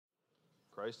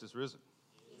Christ is risen.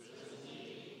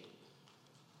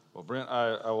 Well, Brent,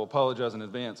 I will apologize in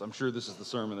advance. I'm sure this is the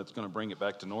sermon that's going to bring it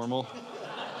back to normal.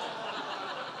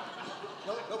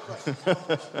 No pressure.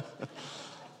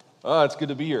 It's good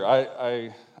to be here.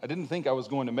 I didn't think I was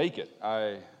going to make it.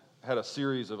 I had a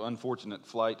series of unfortunate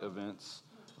flight events.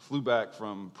 I flew back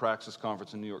from Praxis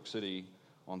Conference in New York City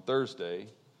on Thursday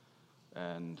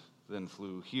and then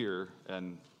flew here,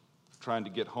 and trying to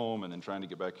get home and then trying to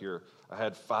get back here, I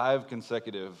had 5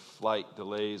 consecutive flight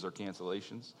delays or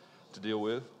cancellations to deal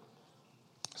with.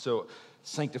 So,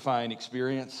 sanctifying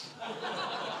experience.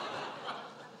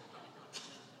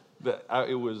 I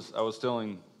was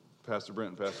telling Pastor Brent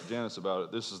and Pastor Janice about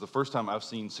it. This is the first time I've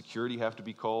seen security have to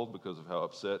be called because of how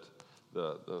upset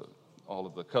all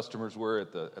of the customers were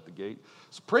at the gate.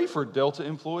 So pray for Delta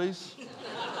employees.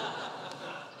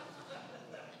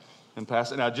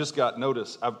 And I just got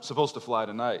notice. I'm supposed to fly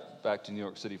tonight back to New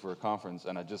York City for a conference,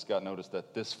 and I just got notice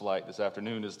that this flight this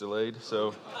afternoon is delayed.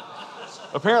 So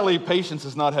apparently patience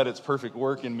has not had its perfect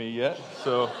work in me yet.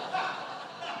 So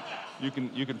you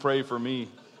can pray for me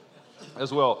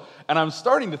as well. And I'm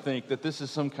starting to think that this is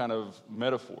some kind of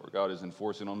metaphor God is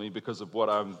enforcing on me because of what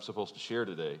I'm supposed to share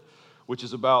today, which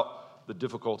is about the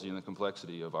difficulty and the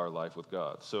complexity of our life with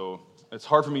God. So it's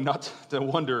hard for me not to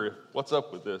wonder what's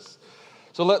up with this.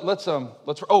 So let's.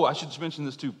 I should mention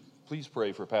this too. Please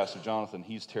pray for Pastor Jonathan.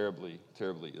 He's terribly,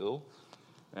 terribly ill,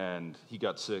 and he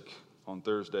got sick on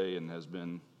Thursday and has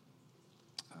been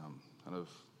kind of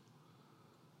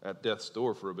at death's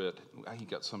door for a bit. He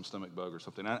got some stomach bug or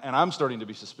something, and I'm starting to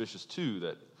be suspicious too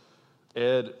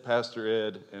that Pastor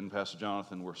Ed, and Pastor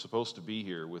Jonathan were supposed to be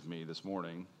here with me this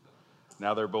morning.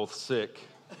 Now they're both sick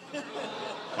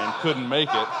and couldn't make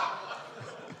it.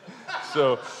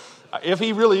 So if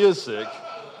he really is sick,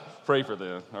 pray for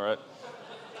them, all right?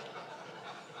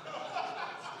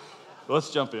 Let's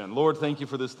jump in. Lord, thank you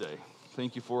for this day.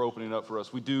 Thank you for opening up for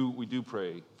us. We do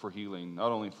pray for healing,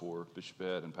 not only for Bishop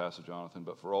Ed and Pastor Jonathan,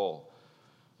 but for all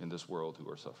in this world who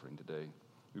are suffering today.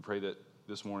 We pray that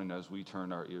this morning as we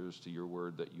turn our ears to your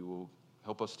word, that you will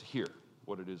help us to hear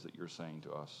what it is that you're saying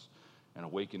to us and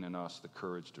awaken in us the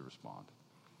courage to respond.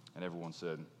 And everyone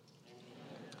said,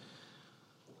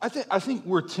 I think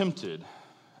we're tempted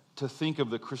to think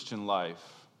of the Christian life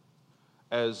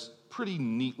as pretty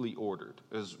neatly ordered,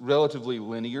 as relatively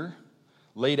linear,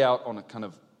 laid out on a kind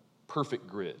of perfect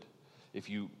grid. If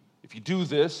you do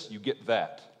this, you get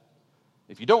that.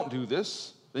 If you don't do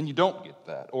this, then you don't get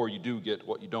that, or you do get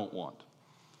what you don't want.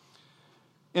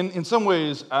 In some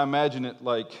ways, I imagine it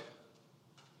like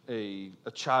a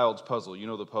child's puzzle. You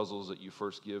know the puzzles that you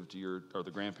first give to or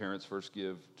the grandparents first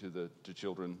give to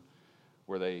children,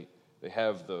 where they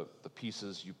have the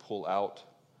pieces you pull out,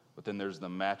 but then there's the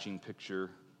matching picture.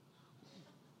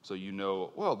 So you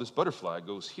know, well, this butterfly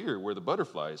goes here where the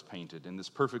butterfly is painted in this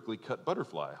perfectly cut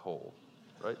butterfly hole,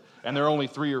 right? And there are only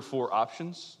 3 or 4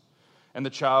 options, and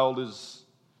the child is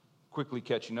quickly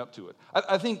catching up to it.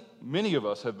 I think many of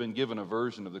us have been given a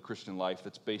version of the Christian life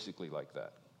that's basically like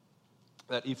that.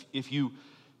 That if you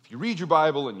read your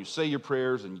Bible and you say your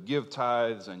prayers and you give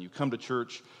tithes and you come to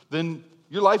church, then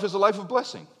your life is a life of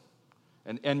blessing.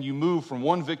 And you move from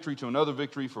one victory to another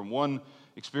victory, from one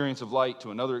experience of light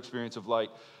to another experience of light.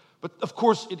 But of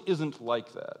course, it isn't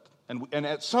like that. And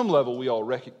at some level, we all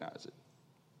recognize it.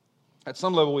 At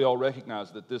some level, we all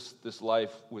recognize that this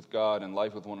life with God and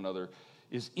life with one another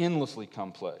is endlessly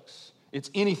complex. It's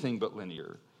anything but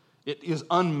linear. It is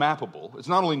unmappable. It's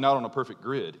not only not on a perfect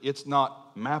grid, it's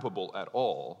not mappable at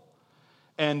all.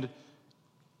 And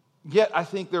yet, I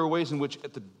think there are ways in which,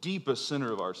 at the deepest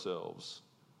center of ourselves,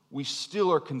 we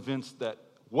still are convinced that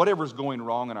whatever's going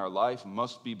wrong in our life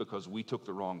must be because we took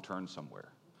the wrong turn somewhere.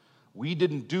 We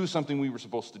didn't do something we were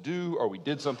supposed to do, or we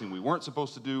did something we weren't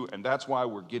supposed to do, and that's why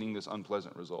we're getting this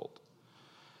unpleasant result.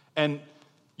 And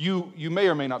you may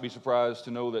or may not be surprised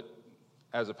to know that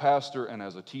as a pastor and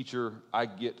as a teacher, I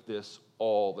get this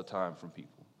all the time from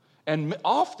people. And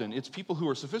often it's people who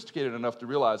are sophisticated enough to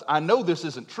realize, I know this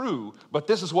isn't true, but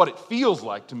this is what it feels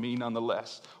like to me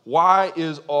nonetheless. Why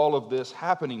is all of this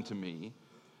happening to me?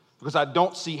 Because I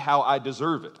don't see how I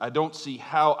deserve it. I don't see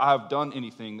how I've done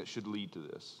anything that should lead to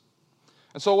this.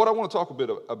 And so what I want to talk a bit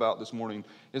about this morning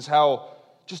is how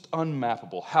just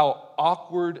unmappable, how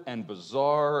awkward and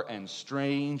bizarre and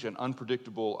strange and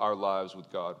unpredictable our lives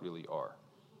with God really are.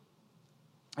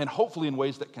 And hopefully in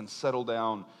ways that can settle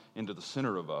down into the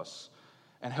center of us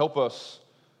and help us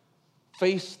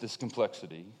face this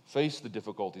complexity, face the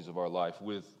difficulties of our life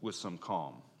with some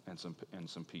calm and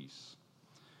some peace.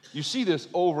 You see this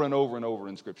over and over and over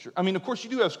in Scripture. I mean, of course, you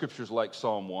do have Scriptures like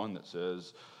Psalm 1 that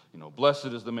says, blessed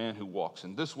is the man who walks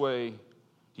in this way,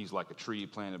 He's like a tree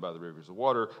planted by the rivers of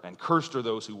water, and cursed are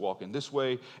those who walk in this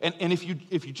way. And if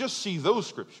you just see those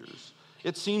scriptures,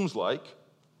 it seems like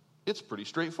it's pretty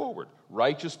straightforward.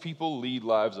 Righteous people lead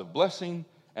lives of blessing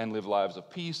and live lives of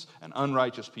peace, and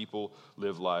unrighteous people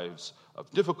live lives of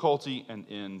difficulty and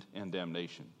end in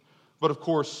damnation. But of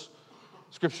course,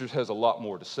 Scripture has a lot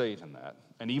more to say than that.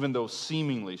 And even those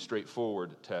seemingly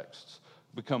straightforward texts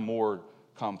become more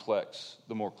complex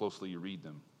the more closely you read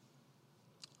them.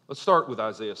 Let's start with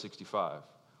Isaiah 65.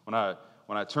 When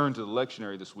I turned to the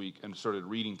lectionary this week and started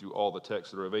reading through all the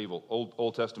texts that are available,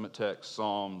 Old Testament texts,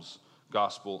 Psalms,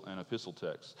 Gospel, and Epistle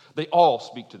texts, they all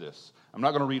speak to this. I'm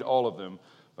not going to read all of them,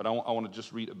 but I want to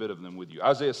just read a bit of them with you.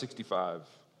 Isaiah 65,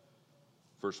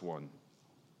 verse 1.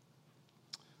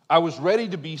 I was ready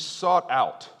to be sought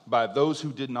out by those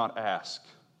who did not ask,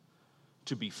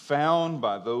 to be found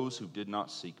by those who did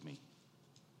not seek me.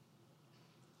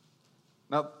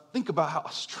 Now, think about how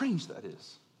strange that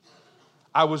is.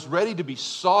 I was ready to be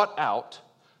sought out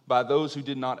by those who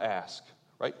did not ask,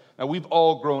 right? Now, we've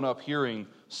all grown up hearing,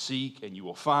 seek and you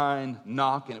will find,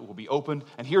 knock and it will be opened.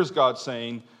 And here's God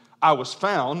saying, I was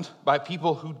found by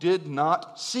people who did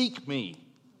not seek me.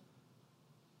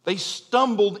 They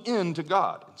stumbled into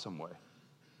God in some way.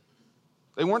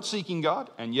 They weren't seeking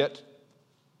God, and yet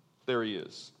there he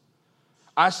is.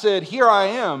 I said, here I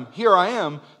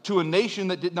am, to a nation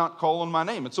that did not call on my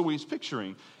name. And so what he's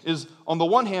picturing is, on the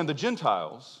one hand, the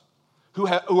Gentiles who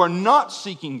are not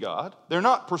seeking God, they're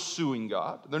not pursuing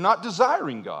God, they're not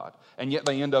desiring God, and yet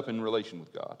they end up in relation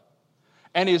with God.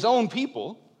 And his own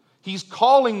people, he's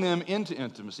calling them into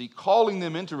intimacy, calling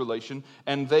them into relation,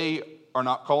 and they are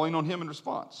not calling on him in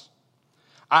response.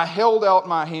 I held out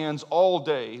my hands all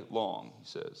day long, he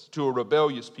says, to a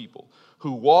rebellious people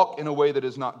who walk in a way that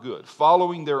is not good,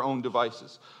 following their own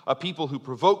devices, a people who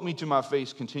provoke me to my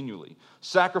face continually,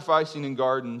 sacrificing in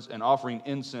gardens and offering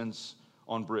incense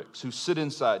on bricks, who sit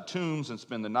inside tombs and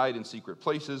spend the night in secret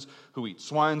places, who eat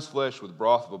swine's flesh with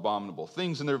broth of abominable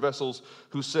things in their vessels,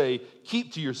 who say,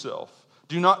 keep to yourself,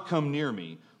 do not come near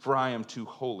me, for I am too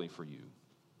holy for you.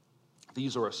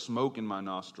 These are a smoke in my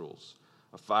nostrils,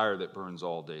 a fire that burns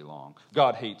all day long.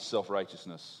 God hates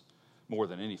self-righteousness more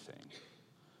than anything.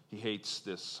 He hates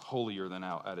this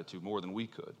holier-than-thou attitude more than we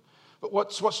could. But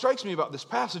what strikes me about this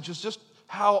passage is just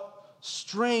how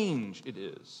strange it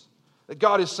is that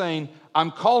God is saying,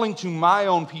 I'm calling to my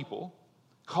own people,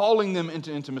 calling them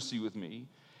into intimacy with me,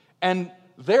 and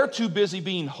they're too busy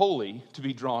being holy to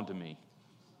be drawn to me.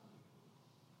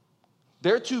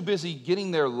 They're too busy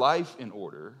getting their life in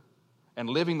order and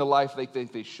living the life they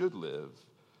think they should live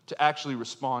to actually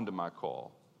respond to my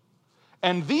call.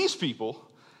 And these people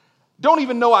don't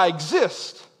even know I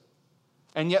exist,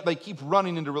 and yet they keep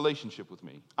running into relationship with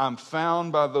me. I'm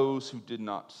found by those who did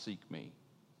not seek me.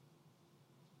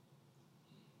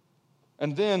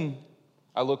 And then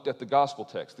I looked at the gospel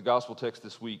text. The gospel text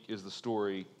this week is the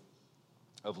story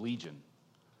of Legion,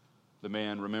 the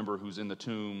man, remember, who's in the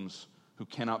tombs, who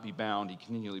cannot be bound. He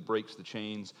continually breaks the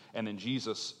chains. And then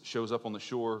Jesus shows up on the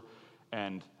shore,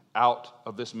 and out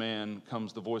of this man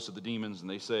comes the voice of the demons, and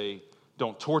they say,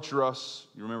 don't torture us.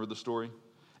 You remember the story?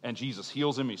 And Jesus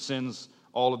heals him. He sends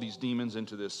all of these demons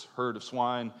into this herd of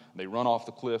swine. They run off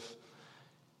the cliff.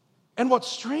 And what's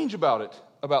strange about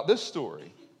this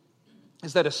story,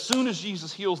 is that as soon as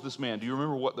Jesus heals this man, do you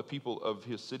remember what the people of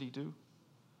his city do?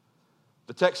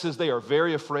 The text says they are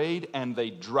very afraid and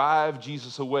they drive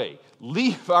Jesus away.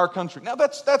 Leave our country. Now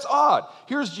that's odd.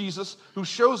 Here's Jesus who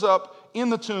shows up in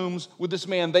the tombs with this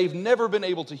man they've never been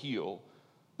able to heal.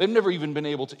 They've never even been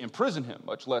able to imprison him,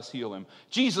 much less heal him.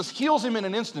 Jesus heals him in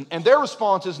an instant, and their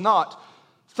response is not,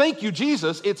 thank you,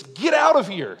 Jesus, it's get out of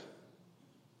here.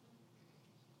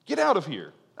 Get out of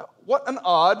here. Now, what an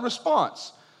odd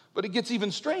response. But it gets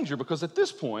even stranger, because at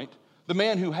this point, the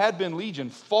man who had been Legion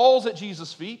falls at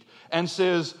Jesus' feet and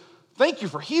says, thank you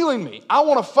for healing me. I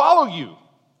want to follow you.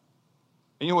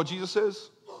 And you know what Jesus says?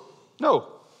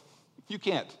 No, you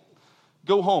can't.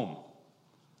 Go home.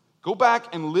 Go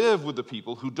back and live with the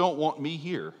people who don't want me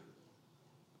here.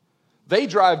 They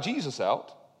drive Jesus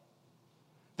out.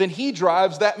 Then he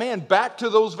drives that man back to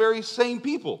those very same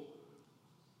people.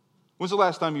 When's the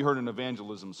last time you heard an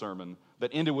evangelism sermon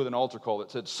that ended with an altar call that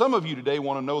said, some of you today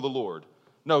want to know the Lord?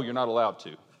 No, you're not allowed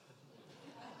to.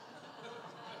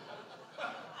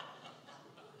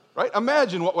 Right?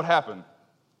 Imagine what would happen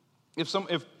if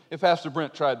Pastor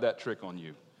Brent tried that trick on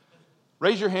you.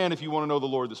 Raise your hand if you want to know the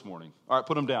Lord this morning. All right,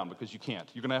 put them down because you can't.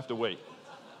 You're going to have to wait.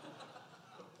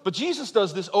 But Jesus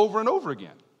does this over and over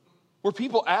again, where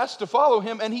people ask to follow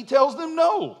him and he tells them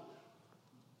no.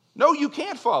 No, you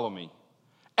can't follow me.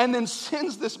 and then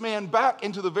sends this man back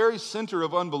into the very center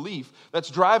of unbelief that's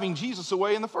driving Jesus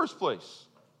away in the first place.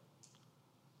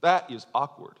 That is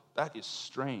awkward. That is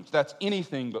strange. That's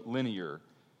anything but linear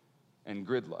and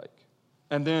grid-like.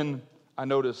 And then I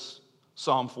notice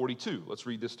Psalm 42. Let's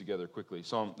read this together quickly.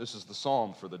 This is the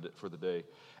psalm for the day.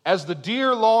 As the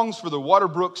deer longs for the water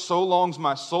brook, so longs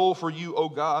my soul for you, O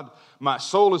God. My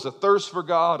soul is athirst for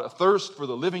God, athirst for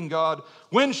the living God.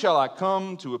 When shall I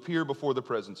come to appear before the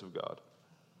presence of God?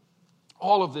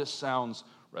 All of this sounds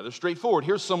rather straightforward.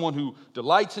 Here's someone who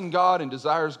delights in God and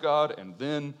desires God, and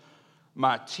then,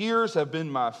 my tears have been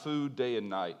my food day and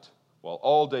night, while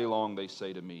all day long they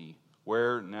say to me,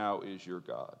 where now is your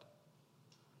God?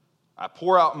 I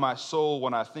pour out my soul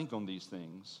when I think on these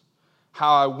things,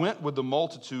 how I went with the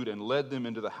multitude and led them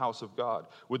into the house of God,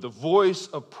 with the voice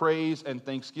of praise and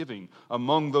thanksgiving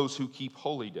among those who keep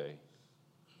holy day.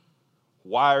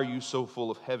 Why are you so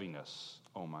full of heaviness,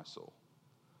 O my soul?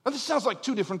 Now this sounds like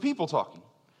two different people talking.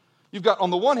 You've got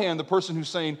on the one hand the person who's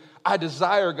saying, I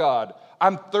desire God,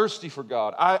 I'm thirsty for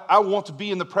God, I want to be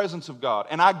in the presence of God,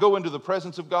 and I go into the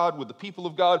presence of God with the people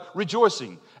of God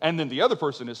rejoicing. And then the other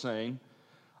person is saying,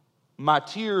 my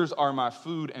tears are my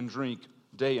food and drink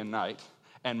day and night,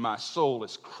 and my soul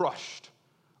is crushed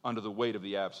under the weight of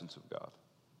the absence of God.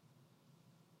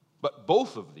 But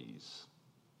both of these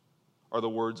are the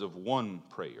words of one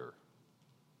prayer.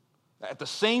 At the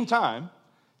same time,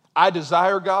 I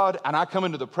desire God, and I come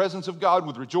into the presence of God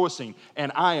with rejoicing,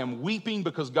 and I am weeping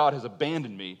because God has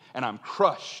abandoned me, and I'm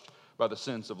crushed by the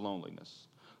sense of loneliness.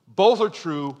 Both are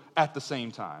true at the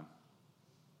same time.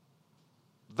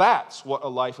 That's what a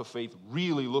life of faith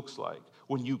really looks like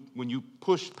when you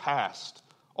push past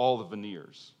all the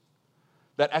veneers.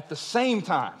 That at the same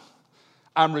time,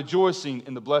 I'm rejoicing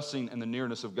in the blessing and the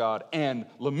nearness of God and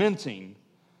lamenting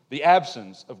the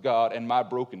absence of God and my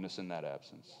brokenness in that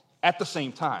absence. At the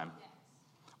same time.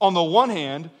 On the one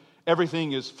hand,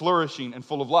 everything is flourishing and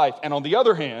full of life. And on the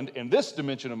other hand, in this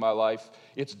dimension of my life,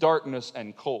 it's darkness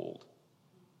and cold.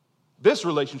 This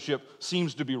relationship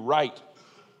seems to be right.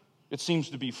 It seems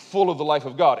to be full of the life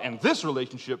of God. And this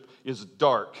relationship is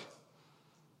dark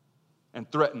and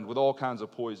threatened with all kinds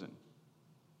of poison.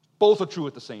 Both are true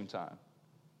at the same time.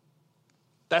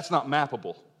 That's not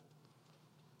mappable.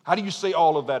 How do you say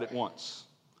all of that at once?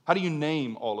 How do you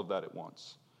name all of that at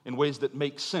once in ways that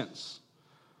make sense?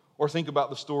 Or think about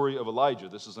the story of Elijah.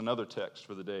 This is another text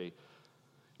for the day.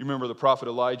 You remember the prophet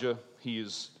Elijah? He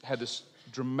had this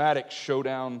dramatic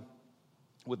showdown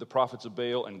with the prophets of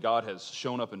Baal, and God has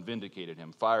shown up and vindicated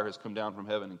him. Fire has come down from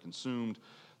heaven and consumed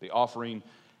the offering.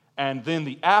 And then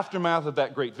the aftermath of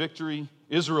that great victory,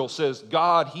 Israel says,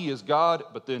 God, he is God.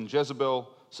 But then Jezebel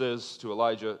says to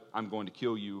Elijah, I'm going to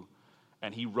kill you.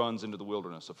 And he runs into the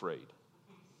wilderness afraid.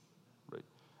 Right?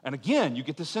 And again, you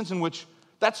get this sense in which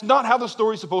that's not how the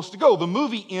story's supposed to go. The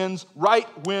movie ends right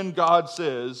when God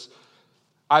says,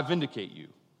 I vindicate you.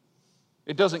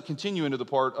 It doesn't continue into the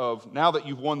part of, now that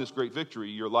you've won this great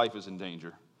victory, your life is in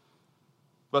danger.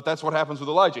 But that's what happens with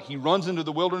Elijah. He runs into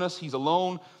the wilderness. He's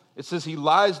alone. It says he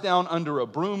lies down under a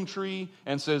broom tree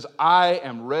and says, I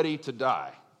am ready to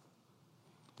die.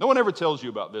 No one ever tells you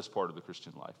about this part of the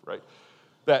Christian life, right?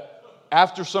 That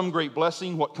after some great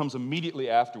blessing, what comes immediately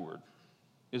afterward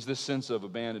is this sense of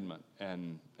abandonment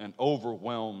and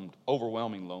overwhelming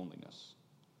loneliness.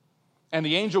 And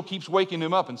the angel keeps waking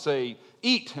him up and say,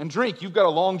 eat and drink, you've got a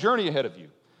long journey ahead of you.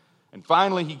 And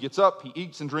finally he gets up, he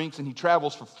eats and drinks, and he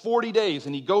travels for 40 days,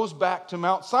 and he goes back to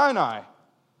Mount Sinai,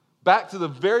 back to the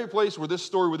very place where this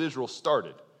story with Israel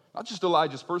started. Not just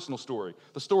Elijah's personal story,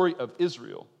 the story of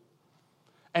Israel.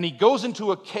 And he goes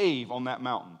into a cave on that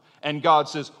mountain, and God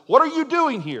says, what are you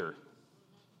doing here?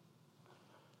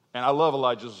 And I love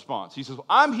Elijah's response. He says,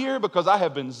 I'm here because I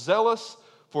have been zealous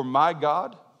for my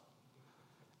God,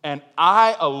 and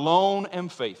I alone am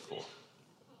faithful.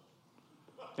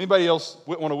 Anybody else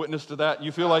want to witness to that?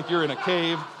 You feel like you're in a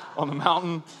cave on the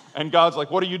mountain, and God's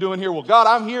like, what are you doing here? Well, God,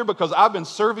 I'm here because I've been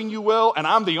serving you well, and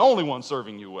I'm the only one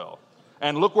serving you well.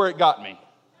 And look where it got me.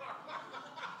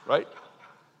 Right?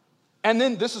 And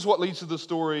then this is what leads to the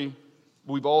story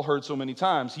we've all heard so many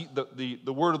times. The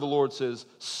word of the Lord says,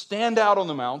 stand out on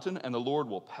the mountain, and the Lord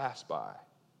will pass by.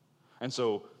 And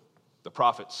so the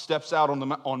prophet steps out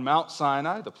on Mount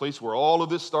Sinai, the place where all of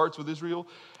this starts with Israel,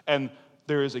 and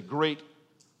there is a great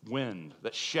wind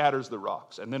that shatters the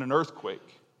rocks, and then an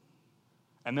earthquake,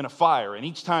 and then a fire. And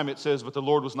each time it says, but the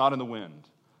Lord was not in the wind.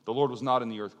 The Lord was not in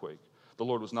the earthquake. The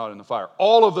Lord was not in the fire.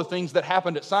 All of the things that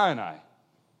happened at Sinai.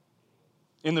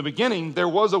 In the beginning, there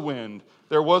was a wind,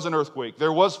 there was an earthquake,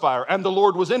 there was fire, and the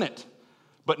Lord was in it.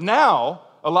 But now,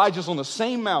 Elijah's on the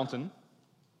same mountain,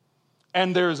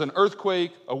 And there's an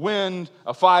earthquake, a wind,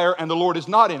 a fire, and the Lord is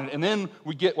not in it. And then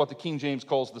we get what the King James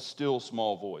calls the still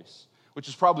small voice, which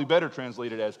is probably better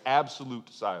translated as absolute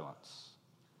silence.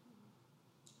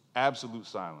 Absolute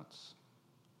silence.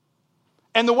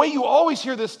 And the way you always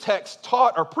hear this text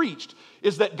taught or preached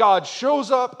is that God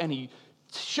shows up and he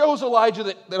shows Elijah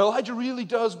that Elijah really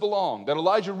does belong, that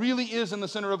Elijah really is in the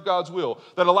center of God's will,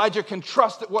 that Elijah can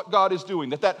trust at what God is doing,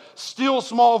 that still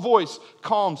small voice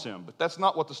calms him. But that's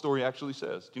not what the story actually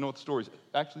says. Do you know what the story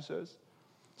actually says?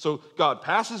 So God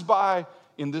passes by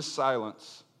in this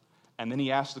silence, and then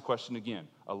he asks the question again,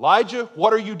 Elijah,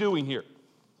 what are you doing here?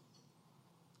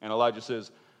 And Elijah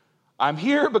says, I'm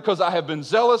here because I have been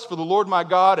zealous for the Lord my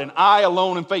God, and I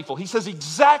alone am faithful. He says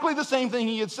exactly the same thing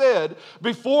he had said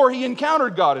before he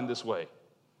encountered God in this way.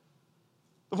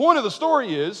 The point of the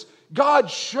story is, God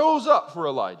shows up for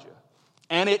Elijah,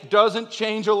 and it doesn't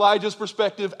change Elijah's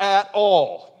perspective at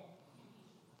all.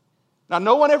 Now,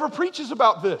 no one ever preaches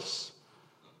about this.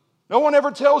 No one ever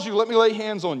tells you, let me lay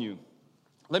hands on you.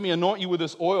 Let me anoint you with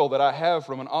this oil that I have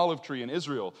from an olive tree in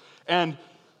Israel. And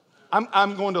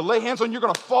I'm going to lay hands on you, you're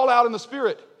going to fall out in the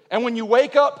Spirit. And when you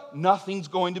wake up, nothing's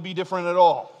going to be different at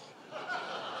all.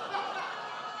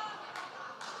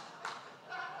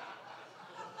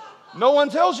 No one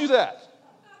tells you that.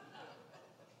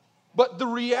 But the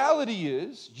reality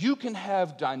is, you can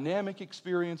have dynamic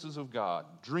experiences of God,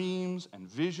 dreams and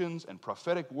visions and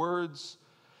prophetic words,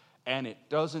 and it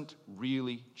doesn't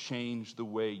really change the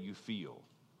way you feel.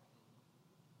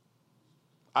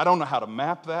 I don't know how to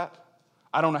map that.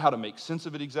 I don't know how to make sense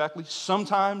of it exactly.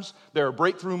 Sometimes there are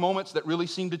breakthrough moments that really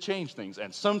seem to change things.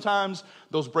 And sometimes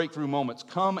those breakthrough moments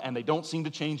come and they don't seem to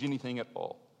change anything at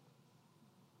all.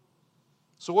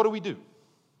 So what do we do?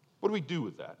 What do we do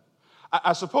with that?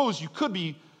 I suppose you could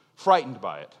be frightened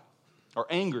by it or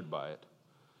angered by it.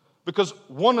 Because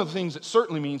one of the things it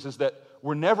certainly means is that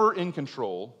we're never in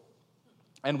control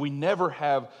and we never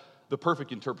have the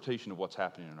perfect interpretation of what's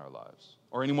happening in our lives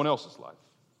or anyone else's life.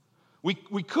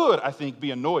 We could, I think, be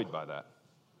annoyed by that.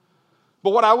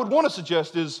 But what I would want to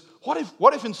suggest is, what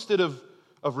if instead of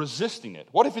resisting it,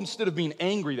 what if instead of being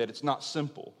angry that it's not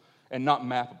simple and not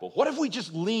mappable, what if we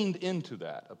just leaned into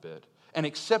that a bit and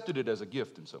accepted it as a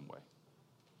gift in some way?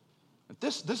 And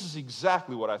this is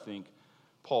exactly what I think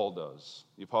Paul does,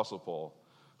 the Apostle Paul,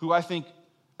 who I think,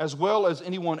 as well as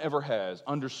anyone ever has,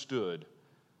 understood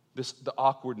the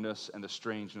awkwardness and the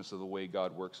strangeness of the way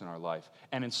God works in our life.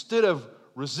 And instead of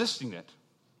resisting it,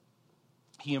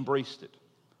 he embraced it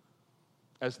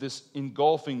as this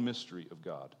engulfing mystery of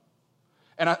God.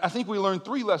 And I think we learn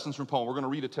 3 lessons from Paul. We're going to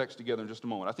read a text together in just a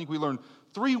moment. I think we learn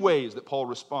 3 ways that Paul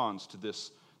responds to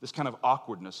this kind of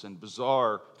awkwardness and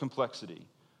bizarre complexity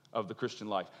of the Christian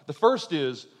life. The first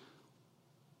is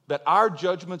that our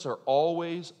judgments are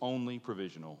always only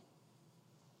provisional.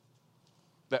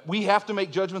 That we have to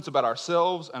make judgments about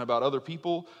ourselves and about other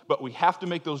people, but we have to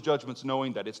make those judgments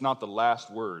knowing that it's not the last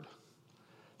word.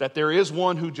 That there is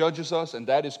one who judges us, and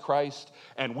that is Christ,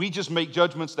 and we just make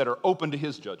judgments that are open to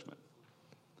his judgment.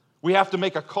 We have to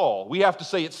make a call. We have to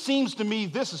say, it seems to me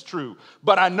this is true,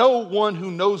 but I know one who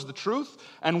knows the truth,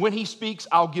 and when he speaks,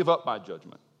 I'll give up my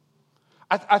judgment.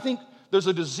 I think there's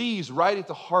a disease right at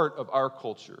the heart of our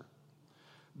culture,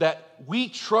 that we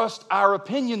trust our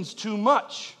opinions too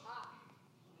much.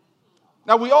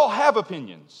 Now, we all have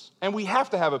opinions, and we have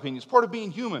to have opinions. Part of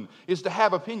being human is to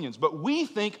have opinions, but we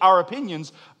think our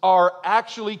opinions are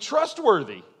actually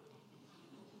trustworthy.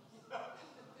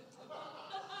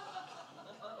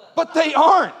 But they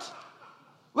aren't.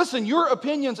 Listen, your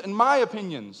opinions and my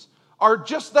opinions are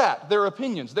just that. They're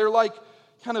opinions. They're like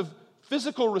kind of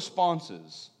physical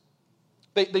responses.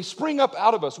 They spring up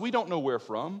out of us. We don't know where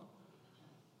from,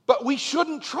 but we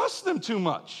shouldn't trust them too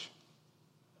much.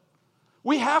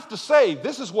 We have to say,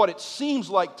 this is what it seems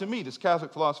like to me. This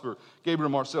Catholic philosopher, Gabriel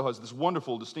Marcel, has this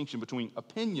wonderful distinction between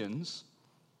opinions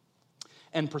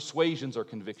and persuasions or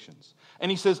convictions. And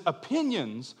he says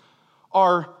opinions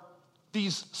are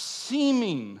these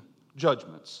seeming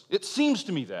judgments. It seems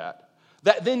to me that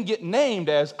then get named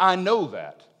as, I know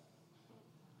that.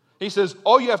 He says,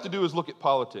 all you have to do is look at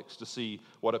politics to see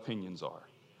what opinions are.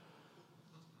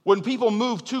 When people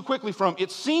move too quickly from,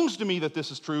 it seems to me that this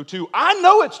is true, to, I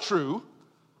know it's true,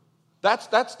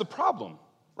 that's the problem,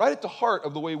 right at the heart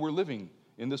of the way we're living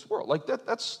in this world. Like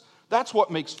that's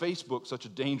what makes Facebook such a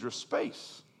dangerous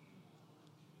space.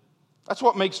 That's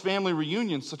what makes family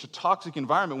reunions such a toxic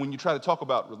environment when you try to talk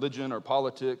about religion or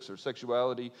politics or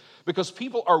sexuality, because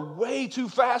people are way too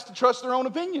fast to trust their own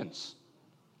opinions.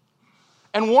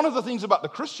 And one of the things about the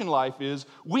Christian life is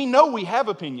we know we have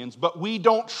opinions, but we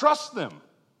don't trust them.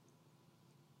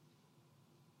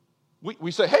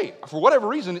 We say, hey, for whatever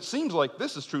reason, it seems like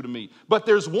this is true to me. But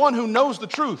there's one who knows the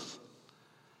truth.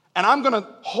 And I'm going to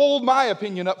hold my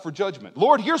opinion up for judgment.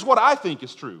 Lord, here's what I think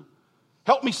is true.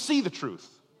 Help me see the truth.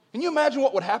 Can you imagine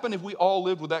what would happen if we all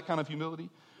lived with that kind of humility?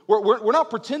 We're not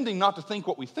pretending not to think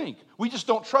what we think. We just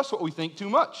don't trust what we think too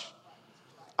much.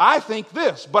 I think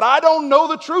this, but I don't know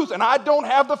the truth, and I don't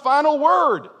have the final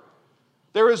word.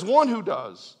 There is one who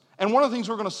does. And one of the things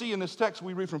we're going to see in this text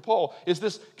we read from Paul is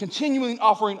this continuing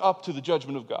offering up to the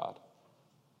judgment of God.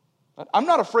 I'm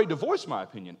not afraid to voice my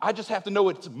opinion. I just have to know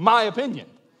it's my opinion.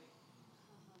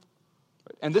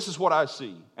 And this is what I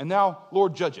see. And now,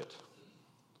 Lord, judge it.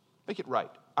 Make it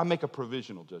right. I make a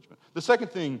provisional judgment. The second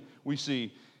thing we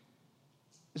see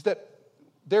is that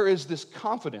there is this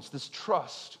confidence, this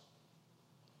trust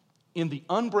in the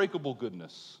unbreakable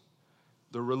goodness,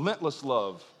 the relentless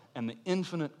love, and the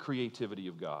infinite creativity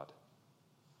of God.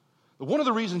 One of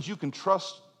the reasons you can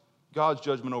trust God's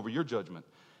judgment over your judgment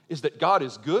is that God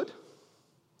is good,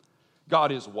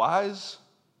 God is wise,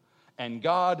 and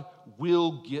God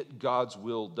will get God's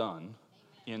will done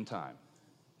in time.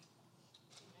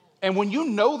 And when you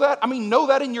know that, know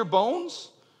that in your bones,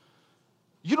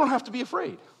 you don't have to be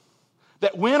afraid.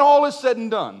 That when all is said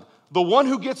and done, the one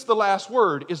who gets the last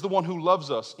word is the one who loves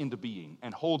us into being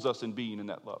and holds us in being in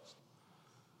that love.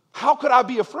 How could I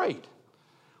be afraid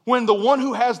when the one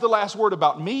who has the last word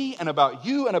about me and about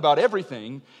you and about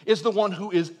everything is the one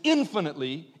who is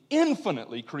infinitely,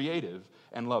 infinitely creative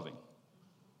and loving?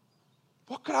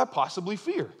 What could I possibly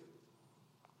fear?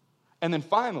 And then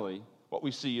finally, what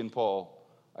we see in Paul,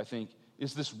 I think,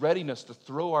 is this readiness to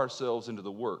throw ourselves into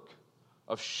the work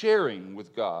of sharing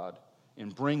with God in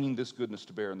bringing this goodness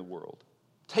to bear in the world.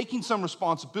 Taking some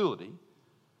responsibility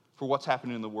for what's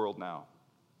happening in the world now.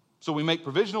 So we make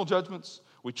provisional judgments,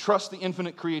 we trust the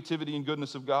infinite creativity and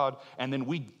goodness of God, and then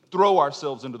we throw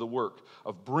ourselves into the work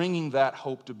of bringing that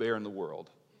hope to bear in the world.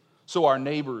 So our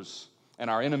neighbors and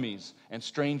our enemies and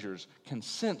strangers can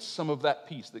sense some of that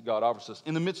peace that God offers us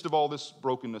in the midst of all this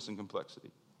brokenness and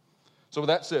complexity. So with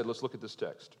that said, let's look at this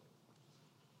text.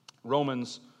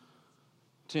 Romans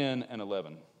 10 and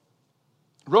 11.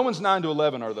 Romans 9 to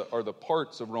 11 are the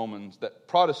parts of Romans that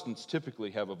Protestants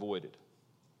typically have avoided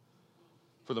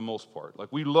for the most part.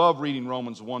 Like, we love reading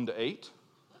Romans 1 to 8.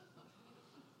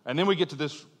 And then we get to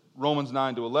this Romans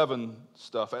 9 to 11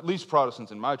 stuff, at least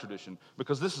Protestants in my tradition,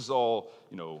 because this is all,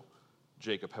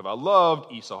 Jacob have I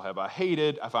loved, Esau have I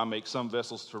hated. If I make some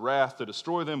vessels to wrath to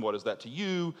destroy them, what is that to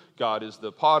you? God is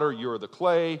the potter, you're the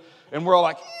clay. And we're all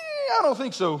like, I don't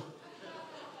think so.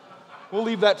 We'll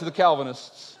leave that to the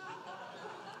Calvinists.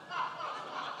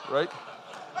 Right?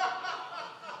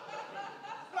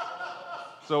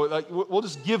 So we'll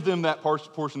just give them that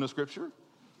portion of Scripture.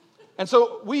 And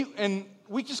so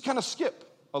we just kind of skip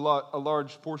a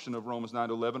large portion of Romans 9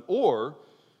 to 11, or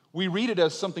we read it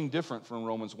as something different from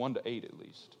Romans 1 to 8 at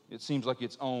least. It seems like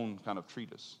its own kind of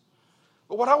treatise.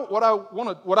 But what I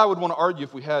would want to argue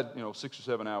if we had 6 or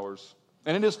 7 hours,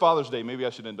 and it is Father's Day, maybe I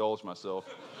should indulge myself,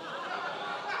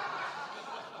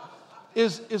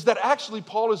 is that actually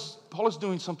Paul is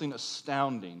doing something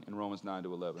astounding in Romans 9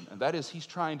 to 11, and that is he's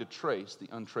trying to trace the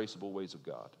untraceable ways of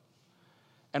God.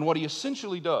 And what he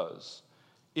essentially does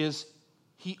is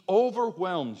he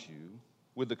overwhelms you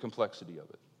with the complexity of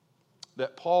it.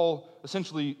 That Paul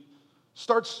essentially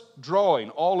starts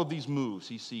drawing all of these moves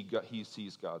he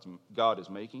sees God is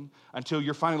making until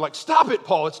you're finally like, stop it,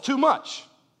 Paul, it's too much.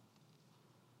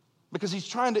 Because he's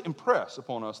trying to impress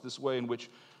upon us this way in which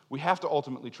we have to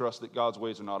ultimately trust that God's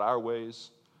ways are not our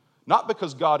ways, not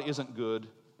because God isn't good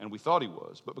and we thought he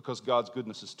was, but because God's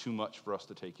goodness is too much for us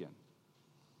to take in.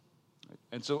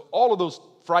 And so all of those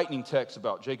frightening texts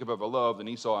about Jacob have I loved and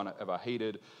Esau have I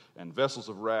hated and vessels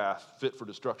of wrath fit for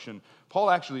destruction, Paul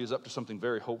actually is up to something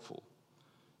very hopeful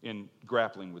in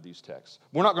grappling with these texts.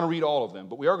 We're not going to read all of them,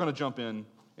 but we are going to jump in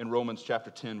Romans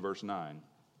chapter 10, verse 9,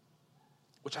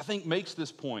 which I think makes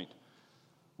this point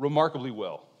remarkably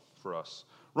well for us.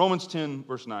 Romans 10,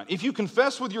 verse 9. If you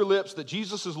confess with your lips that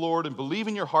Jesus is Lord and believe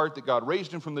in your heart that God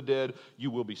raised him from the dead, you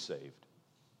will be saved.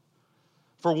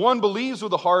 For one believes with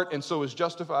the heart and so is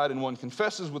justified, and one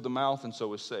confesses with the mouth and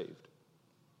so is saved.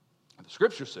 And the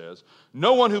Scripture says,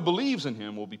 no one who believes in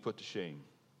him will be put to shame.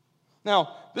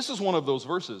 Now, this is one of those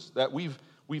verses that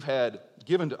we've had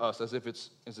given to us as if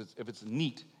it's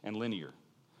neat and linear.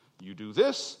 You do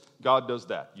this, God does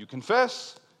that. You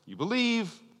confess, you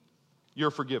believe, you're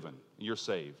forgiven, you're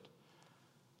saved.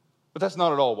 But that's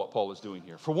not at all what Paul is doing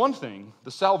here. For one thing,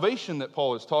 the salvation that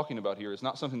Paul is talking about here is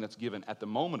not something that's given at the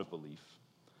moment of belief,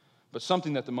 but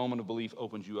something that the moment of belief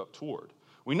opens you up toward.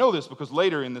 We know this because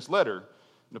later in this letter,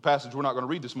 in a passage we're not going to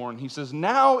read this morning, he says,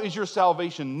 now is your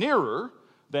salvation nearer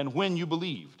than when you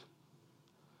believed.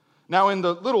 Now, in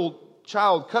the little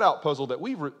child cutout puzzle that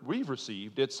we've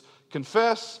received, it's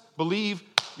confess, believe,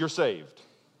 you're saved.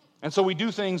 And so we do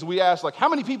things, we ask, like, how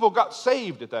many people got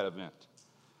saved at that event?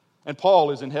 And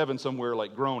Paul is in heaven somewhere,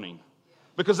 like, groaning.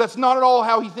 Because that's not at all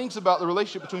how he thinks about the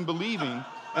relationship between believing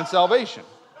and salvation.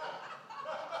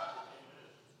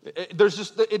 It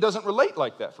doesn't relate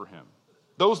like that for him.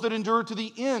 Those that endure to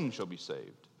the end shall be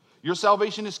saved. Your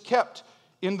salvation is kept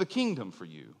in the kingdom for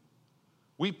you.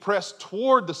 We press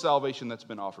toward the salvation that's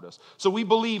been offered us. So we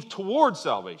believe toward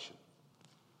salvation.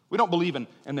 We don't believe in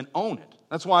and then own it.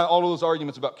 That's why all of those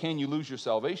arguments about can you lose your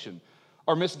salvation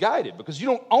are misguided, because you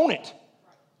don't own it.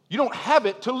 You don't have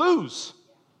it to lose.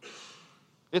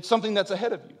 It's something that's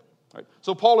ahead of you. Right?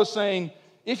 So Paul is saying,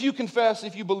 if you confess,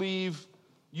 if you believe,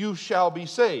 you shall be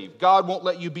saved. God won't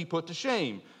let you be put to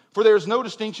shame. For there is no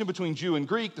distinction between Jew and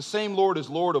Greek. The same Lord is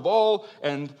Lord of all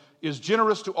and is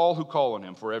generous to all who call on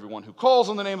him. For everyone who calls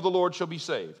on the name of the Lord shall be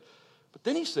saved. But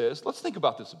then he says, let's think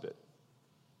about this a bit.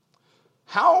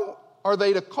 How are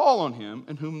they to call on him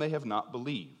in whom they have not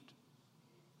believed?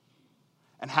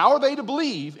 And how are they to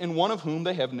believe in one of whom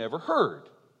they have never heard?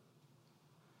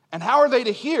 And how are they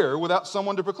to hear without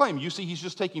someone to proclaim? You see, he's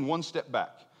just taking one step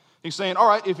back. He's saying, all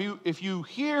right, if you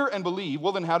hear and believe,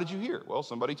 well, then how did you hear? Well,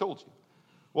 somebody told you.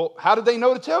 Well, how did they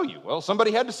know to tell you? Well,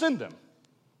 somebody had to send them,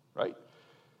 right?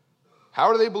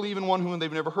 How do they believe in one whom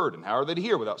they've never heard? And how are they to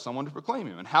hear without someone to proclaim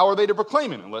him? And how are they to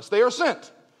proclaim him unless they are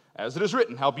sent? As it is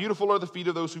written, how beautiful are the feet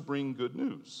of those who bring good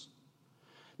news.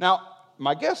 Now,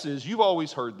 my guess is you've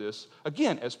always heard this,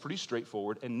 again, as pretty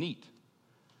straightforward and neat.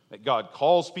 That God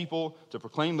calls people to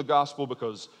proclaim the gospel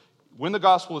because when the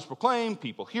gospel is proclaimed,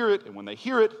 people hear it, and when they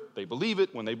hear it, they believe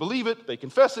it. When they believe it, they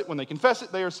confess it. When they confess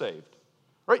it, they are saved.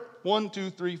 Right? 1, 2,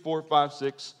 3, 4, 5,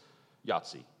 6,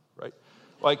 Yahtzee, right?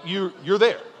 Like you're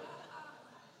there.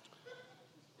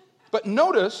 But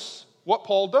notice what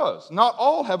Paul does. Not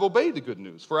all have obeyed the good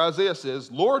news. For Isaiah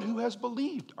says, Lord, who has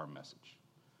believed our message?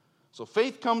 So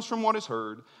faith comes from what is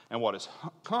heard, and what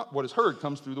is heard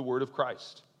comes through the word of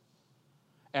Christ.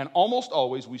 And almost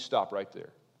always we stop right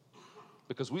there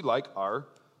because we like our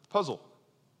puzzle.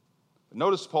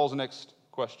 Notice Paul's next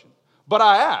question. But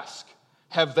I ask,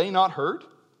 have they not heard?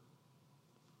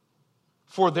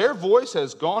 For their voice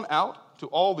has gone out to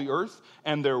all the earth,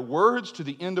 and their words to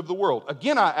the end of the world.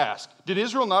 Again I ask, did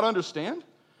Israel not understand?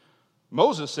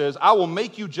 Moses says, I will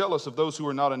make you jealous of those who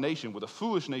are not a nation. With a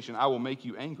foolish nation I will make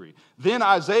you angry. Then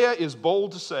Isaiah is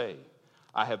bold to say,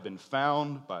 I have been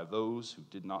found by those who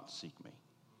did not seek me.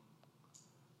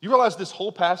 You realize this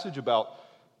whole passage about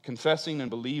confessing and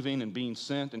believing and being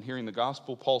sent and hearing the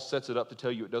gospel, Paul sets it up to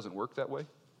tell you it doesn't work that way?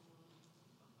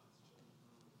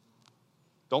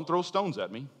 Don't throw stones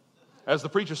at me. As the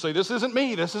preachers say, this isn't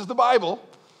me, this is the Bible.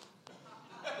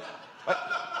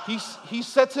 He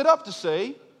sets it up to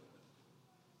say,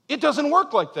 it doesn't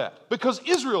work like that because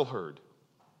Israel heard.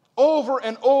 Over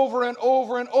and over and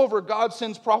over and over, God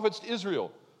sends prophets to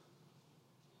Israel.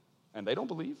 And they don't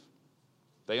believe.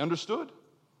 They understood.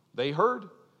 They heard.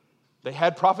 They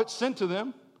had prophets sent to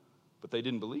them, but they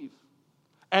didn't believe.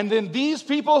 And then these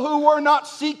people who were not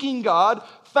seeking God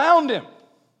found him.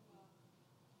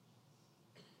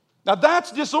 Now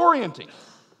that's disorienting.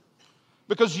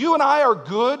 Because you and I are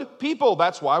good people.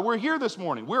 That's why we're here this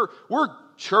morning. We're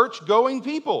church-going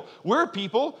people. We're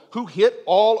people who hit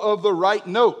all of the right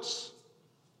notes.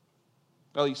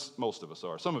 At least most of us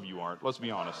are. Some of you aren't, let's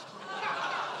be honest.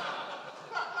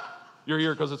 You're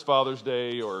here because it's Father's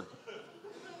Day, or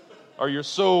you're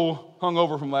so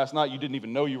hungover from last night you didn't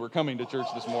even know you were coming to church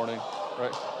this morning.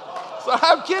 Right? So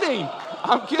I'm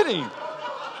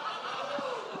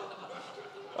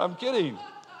kidding.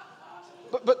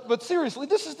 But seriously,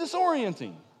 this is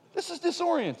disorienting.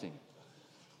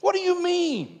 What do you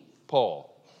mean,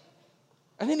 Paul?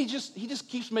 And then he just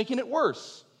keeps making it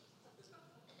worse.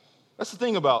 That's the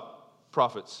thing about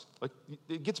prophets. Like,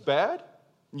 it gets bad,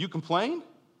 and you complain,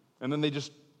 and then they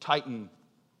just tighten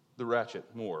the ratchet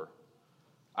more.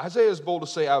 Isaiah is bold to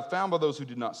say, I have found by those who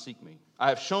did not seek me. I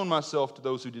have shown myself to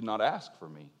those who did not ask for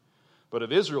me. But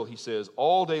of Israel, he says,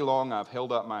 all day long I've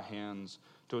held out my hands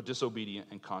to a disobedient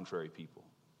and contrary people.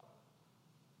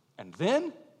 And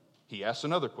then he asks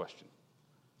another question.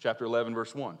 Chapter 11,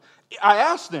 verse 1. I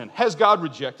ask then, has God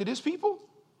rejected his people?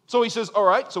 So he says, all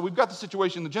right, so we've got the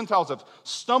situation. The Gentiles have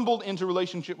stumbled into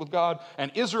relationship with God,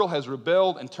 and Israel has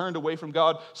rebelled and turned away from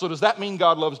God. So does that mean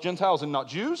God loves Gentiles and not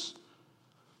Jews?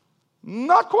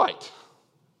 Not quite.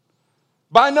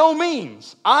 By no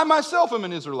means. I myself am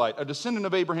an Israelite, a descendant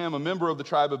of Abraham, a member of the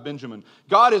tribe of Benjamin.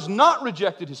 God has not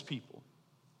rejected his people.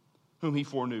 whom he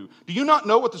foreknew. Do you not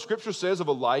know what the scripture says of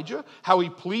Elijah, how he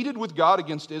pleaded with God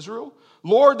against Israel?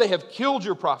 Lord, they have killed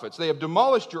your prophets. They have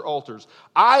demolished your altars.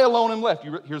 I alone am left.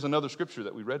 Here's another scripture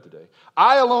that we read today.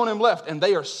 I alone am left, and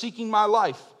they are seeking my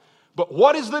life. But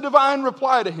what is the divine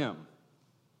reply to him?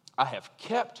 I have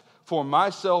kept for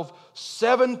myself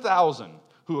 7,000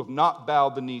 who have not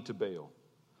bowed the knee to Baal.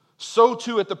 So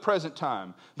too at the present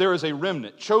time, there is a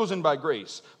remnant chosen by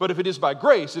grace. But if it is by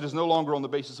grace, it is no longer on the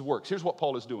basis of works. Here's what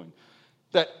Paul is doing.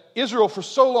 That Israel for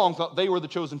so long thought they were the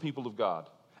chosen people of God.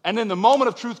 And then the moment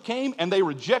of truth came and they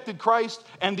rejected Christ,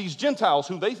 and these Gentiles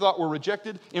who they thought were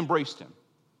rejected embraced him.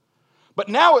 But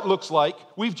now it looks like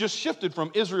we've just shifted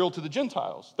from Israel to the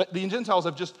Gentiles. The Gentiles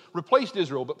have just replaced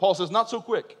Israel, but Paul says not so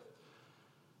quick.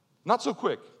 Not so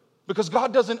quick. Because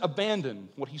God doesn't abandon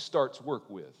what he starts work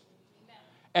with.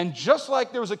 And just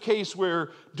like there was a case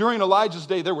where during Elijah's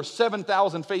day there were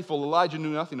 7,000 faithful Elijah knew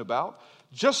nothing about,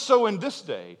 just so in this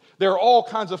day there are all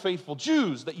kinds of faithful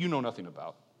Jews that you know nothing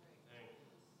about.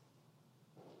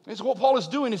 And so what Paul is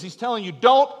doing is he's telling you,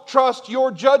 don't trust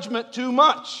your judgment too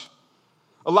much.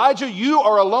 Elijah, you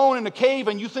are alone in a cave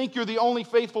and you think you're the only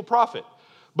faithful prophet.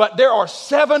 But there are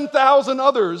 7,000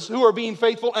 others who are being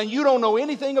faithful and you don't know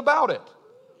anything about it.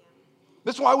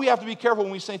 That's why we have to be careful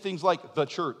when we say things like the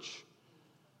church.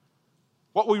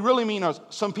 What we really mean are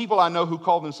some people I know who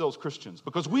call themselves Christians,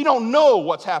 because we don't know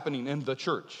what's happening in the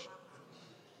church.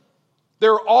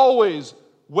 There are always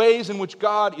ways in which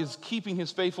God is keeping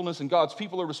his faithfulness and God's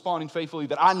people are responding faithfully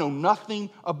that I know nothing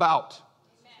about.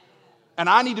 And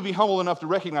I need to be humble enough to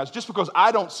recognize just because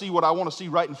I don't see what I want to see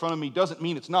right in front of me doesn't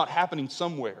mean it's not happening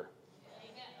somewhere.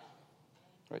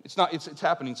 Right? It's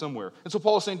happening somewhere. And so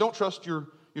Paul is saying, don't trust your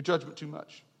judgment too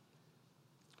much.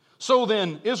 So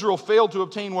then, Israel failed to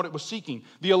obtain what it was seeking.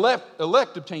 The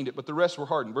elect obtained it, but the rest were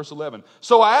hardened. Verse 11.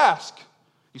 So I ask,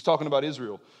 he's talking about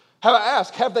Israel,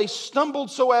 have they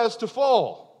stumbled so as to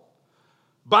fall?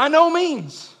 By no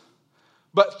means.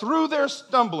 But through their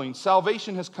stumbling,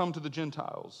 salvation has come to the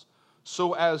Gentiles,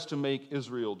 so as to make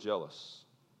Israel jealous.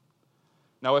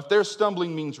 Now, if their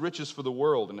stumbling means riches for the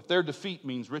world, and if their defeat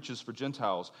means riches for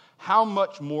Gentiles, how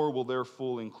much more will their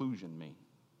full inclusion mean?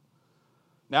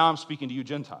 Now I'm speaking to you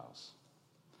Gentiles.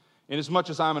 Inasmuch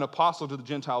as I'm an apostle to the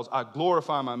Gentiles, I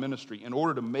glorify my ministry in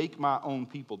order to make my own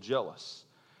people jealous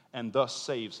and thus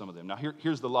save some of them. Now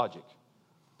here's the logic.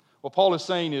 What Paul is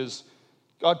saying is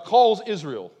God calls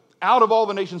Israel out of all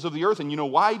the nations of the earth, and you know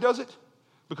why he does it?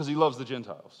 Because he loves the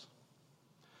Gentiles.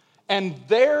 And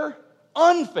their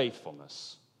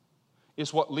unfaithfulness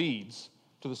is what leads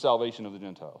to the salvation of the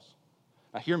Gentiles.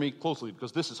 Now hear me closely,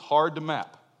 because this is hard to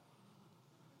map.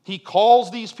 He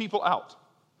calls these people out.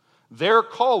 Their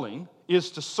calling is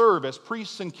to serve as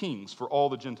priests and kings for all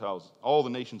the Gentiles, all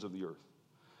the nations of the earth.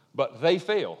 But they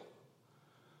fail.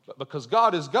 But because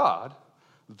God is God,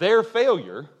 their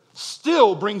failure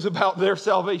still brings about their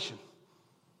salvation.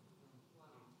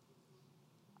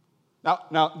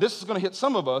 Now, this is going to hit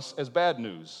some of us as bad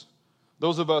news.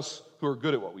 Those of us who are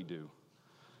good at what we do.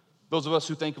 Those of us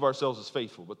who think of ourselves as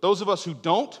faithful. But those of us who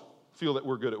don't feel that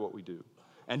we're good at what we do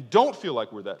and don't feel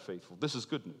like we're that faithful, this is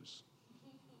good news.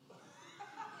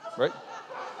 Right?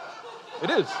 It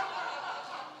is.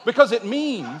 Because it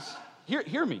means,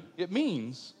 hear me, it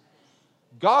means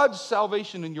God's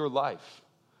salvation in your life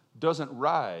doesn't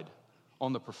ride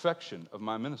on the perfection of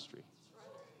my ministry.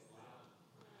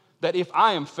 That if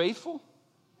I am faithful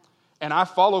and I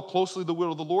follow closely the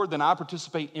will of the Lord, then I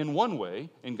participate in one way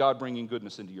in God bringing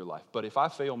goodness into your life. But if I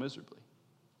fail miserably,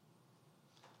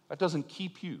 that doesn't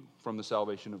keep you from the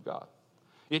salvation of God.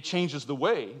 It changes the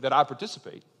way that I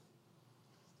participate.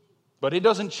 But it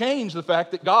doesn't change the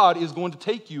fact that God is going to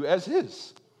take you as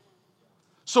His.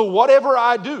 So whatever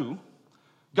I do,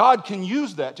 God can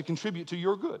use that to contribute to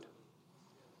your good.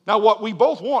 Now what we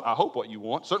both want, I hope what you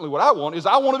want, certainly what I want, is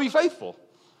I want to be faithful.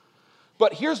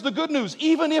 But here's the good news.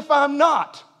 Even if I'm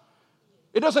not,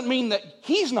 it doesn't mean that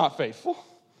He's not faithful.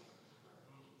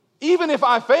 Even if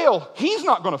I fail, He's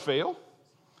not going to fail.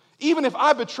 Even if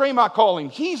I betray my calling,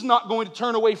 He's not going to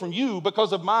turn away from you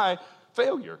because of my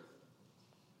failure.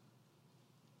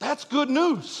 That's good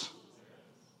news.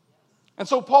 And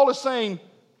so Paul is saying,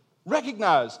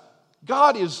 recognize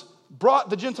God has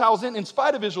brought the Gentiles in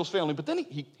spite of Israel's failing. But then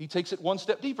he takes it one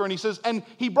step deeper and he says, and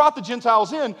He brought the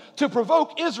Gentiles in to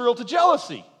provoke Israel to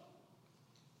jealousy.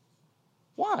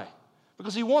 Why?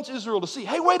 Because He wants Israel to see,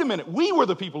 hey, wait a minute, we were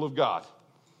the people of God.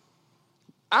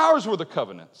 Ours were the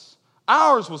covenants.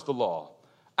 Ours was the law.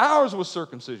 Ours was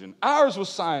circumcision. Ours was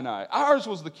Sinai. Ours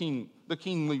was the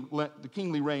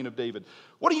kingly reign of David.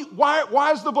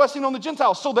 Why is the blessing on the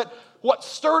Gentiles? So that what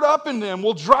stirred up in them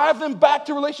will drive them back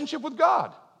to relationship with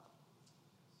God.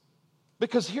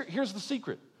 Because here's the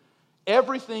secret.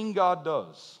 Everything God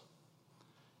does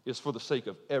is for the sake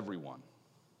of everyone.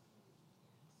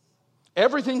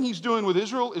 Everything he's doing with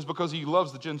Israel is because he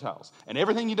loves the Gentiles. And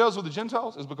everything he does with the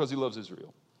Gentiles is because he loves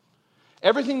Israel.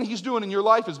 Everything that he's doing in your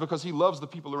life is because he loves the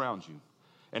people around you.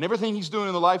 And everything he's doing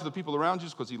in the life of the people around you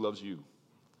is because he loves you.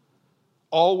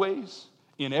 Always,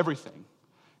 in everything,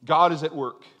 God is at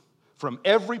work from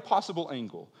every possible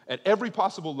angle, at every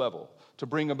possible level, to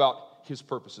bring about his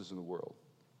purposes in the world.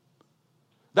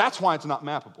 That's why it's not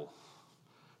mappable.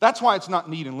 That's why it's not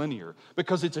neat and linear,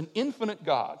 because it's an infinite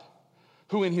God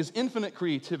who in his infinite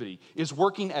creativity is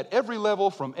working at every level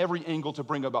from every angle to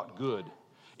bring about good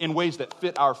in ways that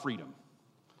fit our freedom.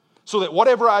 So that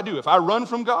whatever I do, if I run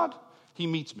from God, he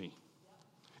meets me.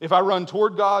 If I run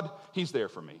toward God, he's there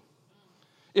for me.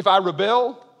 If I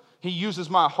rebel, he uses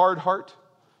my hard heart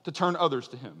to turn others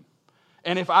to him.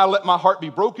 And if I let my heart be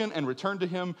broken and return to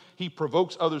him, he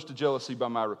provokes others to jealousy by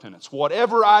my repentance.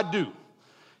 Whatever I do,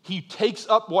 he takes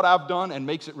up what I've done and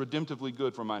makes it redemptively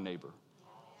good for my neighbor.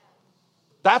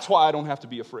 That's why I don't have to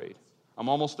be afraid. I'm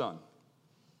almost done.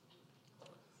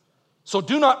 So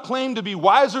do not claim to be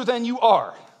wiser than you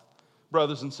are,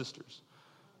 brothers and sisters.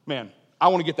 Man, I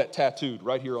want to get that tattooed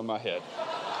right here on my head.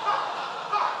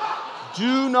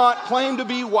 Do not claim to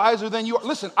be wiser than you are.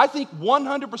 Listen, I think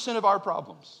 100% of our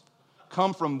problems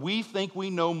come from we think we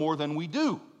know more than we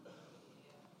do.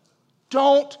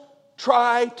 Don't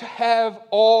try to have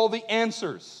all the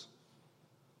answers.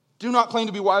 Do not claim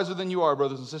to be wiser than you are,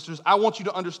 brothers and sisters. I want you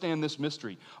to understand this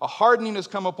mystery. A hardening has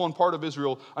come upon part of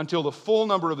Israel until the full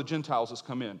number of the Gentiles has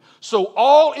come in. So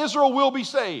all Israel will be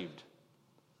saved.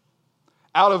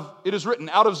 It is written,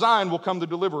 out of Zion will come the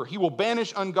deliverer. He will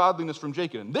banish ungodliness from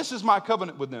Jacob. And this is my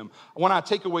covenant with them when I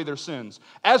take away their sins.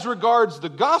 As regards the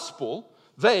gospel,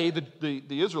 they,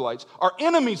 the Israelites, are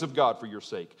enemies of God for your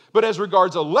sake. But as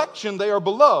regards election, they are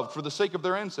beloved for the sake of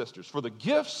their ancestors. For the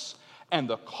gifts and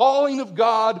the calling of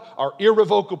God are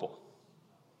irrevocable.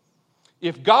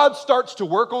 If God starts to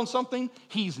work on something,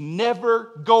 he's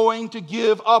never going to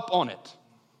give up on it.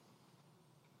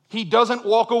 He doesn't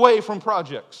walk away from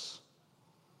projects.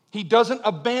 He doesn't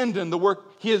abandon the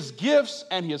work. His gifts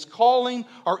and his calling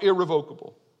are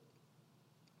irrevocable.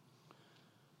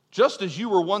 Just as you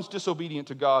were once disobedient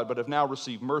to God, but have now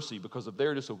received mercy because of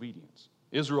their disobedience.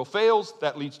 Israel fails,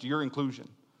 that leads to your inclusion.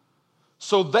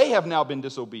 So they have now been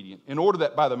disobedient, in order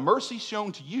that by the mercy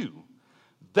shown to you,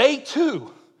 they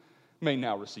too may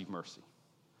now receive mercy.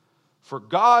 For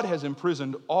God has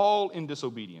imprisoned all in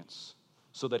disobedience,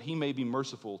 so that he may be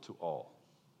merciful to all.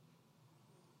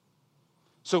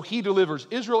 So he delivers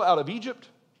Israel out of Egypt,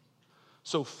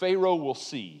 so Pharaoh will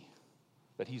see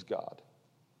that he's God.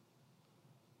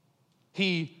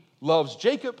 He loves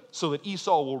Jacob so that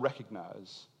Esau will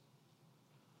recognize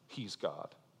he's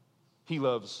God. He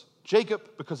loves Jacob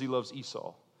because he loves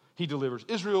Esau. He delivers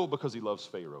Israel because he loves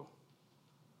Pharaoh.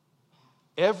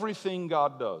 Everything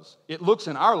God does, it looks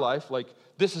in our life like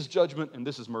this is judgment and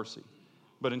this is mercy.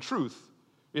 But in truth,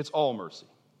 it's all mercy.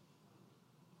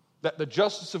 That the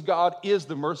justice of God is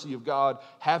the mercy of God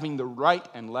having the right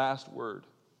and last word.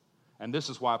 And this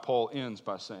is why Paul ends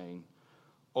by saying,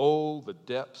 oh, the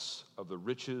depths of the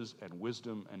riches and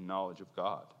wisdom and knowledge of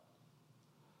God.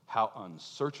 How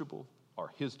unsearchable are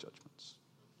his judgments,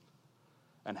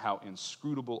 and how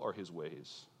inscrutable are his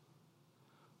ways.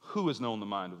 Who has known the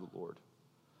mind of the Lord?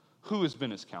 Who has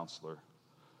been his counselor?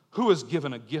 Who has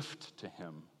given a gift to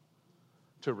him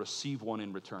to receive one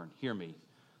in return? Hear me.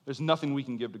 There's nothing we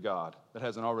can give to God that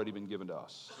hasn't already been given to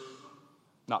us.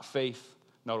 Not faith,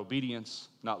 not obedience,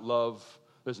 not love.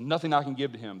 There's nothing I can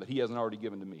give to him that he hasn't already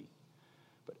given to me.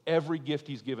 But every gift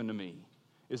he's given to me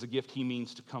is a gift he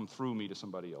means to come through me to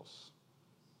somebody else.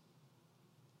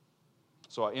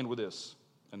 So I end with this,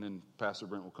 and then Pastor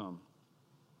Brent will come.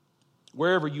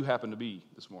 Wherever you happen to be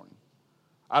this morning,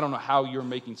 I don't know how you're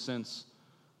making sense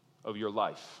of your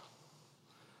life,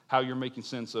 how you're making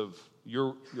sense of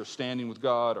your standing with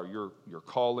God or your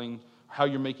calling, how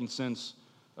you're making sense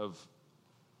of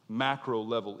macro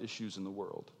level issues in the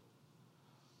world.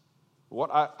 What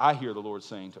I hear the Lord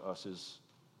saying to us is,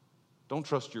 don't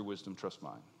trust your wisdom, trust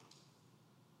mine.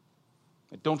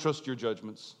 And don't trust your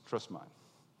judgments, trust mine.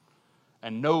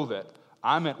 And know that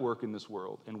I'm at work in this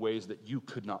world in ways that you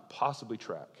could not possibly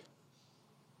track.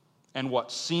 And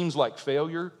what seems like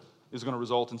failure is going to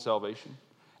result in salvation.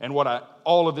 And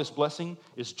all of this blessing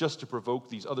is just to provoke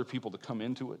these other people to come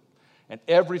into it. And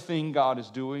everything God is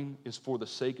doing is for the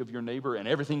sake of your neighbor, and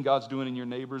everything God's doing in your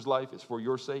neighbor's life is for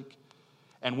your sake.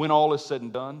 And when all is said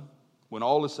and done, we're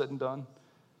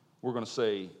going to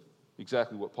say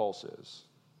exactly what Paul says.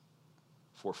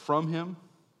 For from him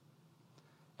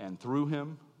and through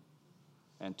him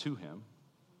and to him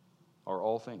are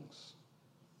all things.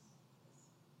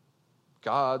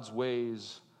 God's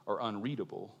ways are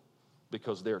unreadable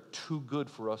because they're too good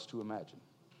for us to imagine.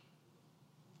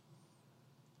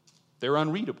 They're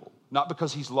unreadable, not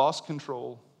because he's lost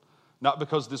control, not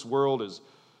because this world is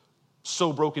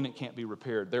so broken it can't be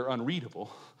repaired. They're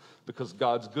unreadable because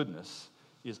God's goodness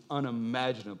is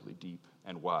unimaginably deep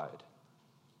and wide.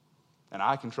 And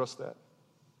I can trust that,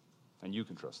 and you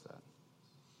can trust that.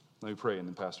 Let me pray, and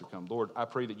then Pastor come. Lord, I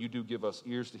pray that you do give us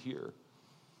ears to hear.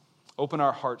 Open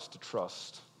our hearts to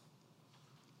trust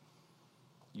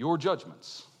your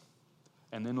judgments,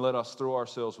 and then let us throw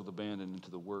ourselves with abandon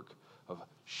into the work of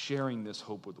sharing this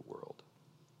hope with the world.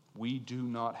 We do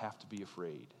not have to be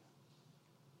afraid.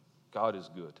 God is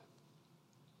good.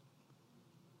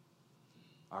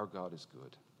 Our God is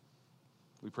good.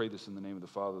 We pray this in the name of the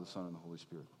Father, the Son, and the Holy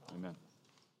Spirit. Amen.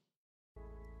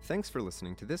 Thanks for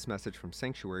listening to this message from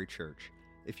Sanctuary Church.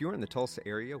 If you're in the Tulsa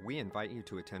area, we invite you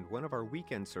to attend one of our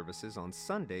weekend services on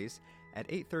Sundays at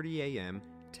 8:30 a.m.,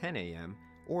 10 a.m.,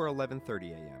 or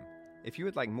 11:30 a.m. If you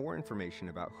would like more information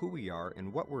about who we are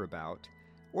and what we're about,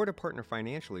 or to partner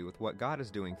financially with what God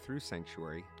is doing through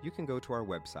Sanctuary, you can go to our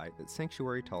website at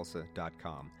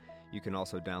sanctuarytulsa.com. You can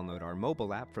also download our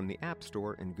mobile app from the App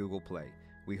Store and Google Play.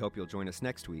 We hope you'll join us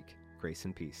next week. Grace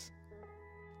and peace.